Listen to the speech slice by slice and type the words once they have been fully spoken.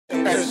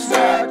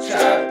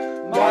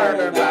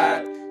burning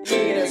that,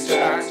 eating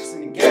snacks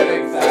and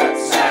getting fat.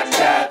 Snack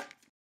Chat.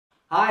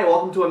 Hi,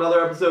 welcome to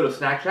another episode of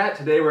Snack Chat.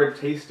 Today we're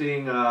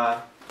tasting Cheetos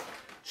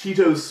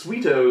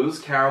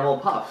Sweetos caramel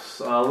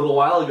puffs. A little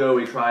while ago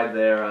we tried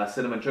their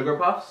cinnamon sugar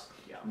puffs.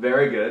 Yeah.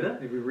 Very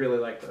good. We really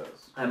like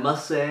those. I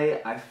must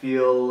say, I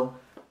feel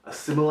a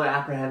similar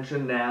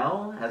apprehension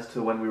now as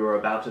to when we were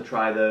about to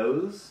try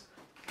those.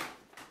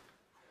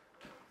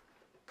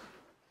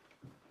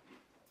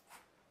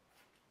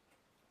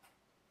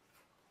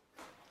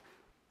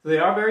 They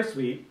are very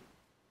sweet.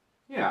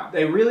 Yeah.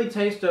 They really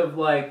taste of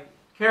like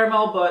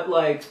caramel, but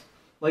like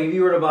if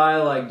you were to buy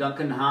like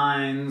Duncan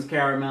Hines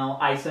caramel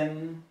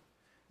icing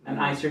and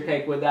ice your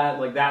cake with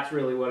that, like that's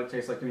really what it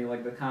tastes like to me.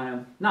 Like the kind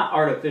of, not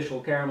artificial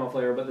caramel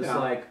flavor, but this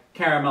like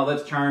caramel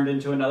that's turned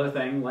into another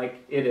thing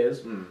like it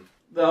is.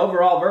 The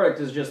overall verdict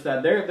is just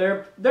that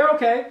they're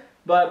okay,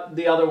 but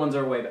the other ones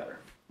are way better.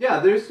 Yeah,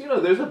 there's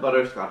a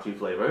butterscotchy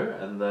flavor,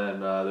 and then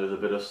there's a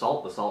bit of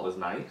salt. The salt is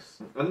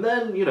nice. And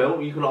then, you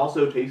can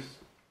also taste,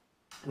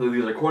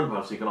 these are corn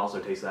puffs, so you can also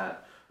taste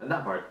that. And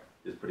that part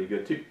is pretty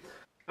good too.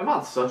 I'm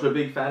not such a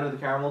big fan of the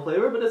caramel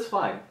flavor, but it's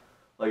fine.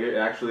 Like, it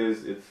actually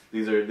is,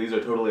 these are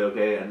totally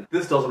okay, and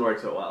this doesn't work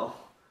so well.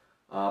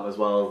 As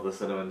well as the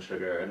cinnamon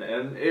sugar,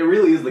 and it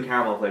really is the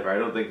caramel flavor. I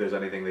don't think there's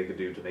anything they could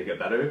do to make it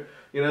better.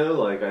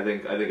 Like I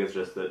think it's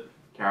just that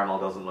caramel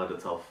doesn't lend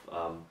itself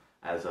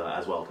as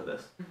well to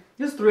this.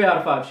 This is 3 out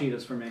of 5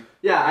 Cheetos for me.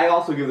 Yeah, I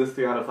also give this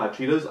 3 out of 5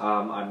 Cheetos.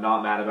 I'm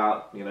not mad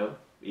about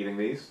eating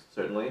these,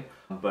 certainly,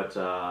 but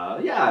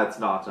yeah, it's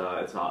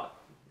not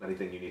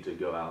anything you need to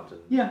go out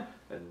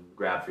and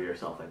grab for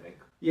yourself, I think.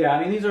 Yeah,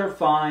 I mean these are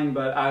fine,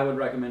 but I would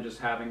recommend just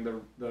having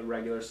the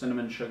regular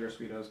cinnamon sugar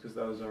Sweetos because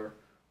those are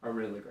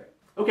really great.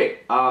 Okay,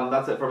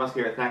 that's it from us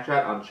here at Snack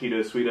Chat on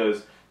Cheetos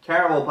Sweetos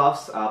Caramel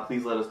Puffs.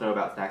 Please let us know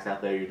about snacks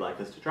out there you'd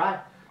like us to try,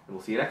 and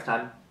we'll see you next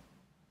time.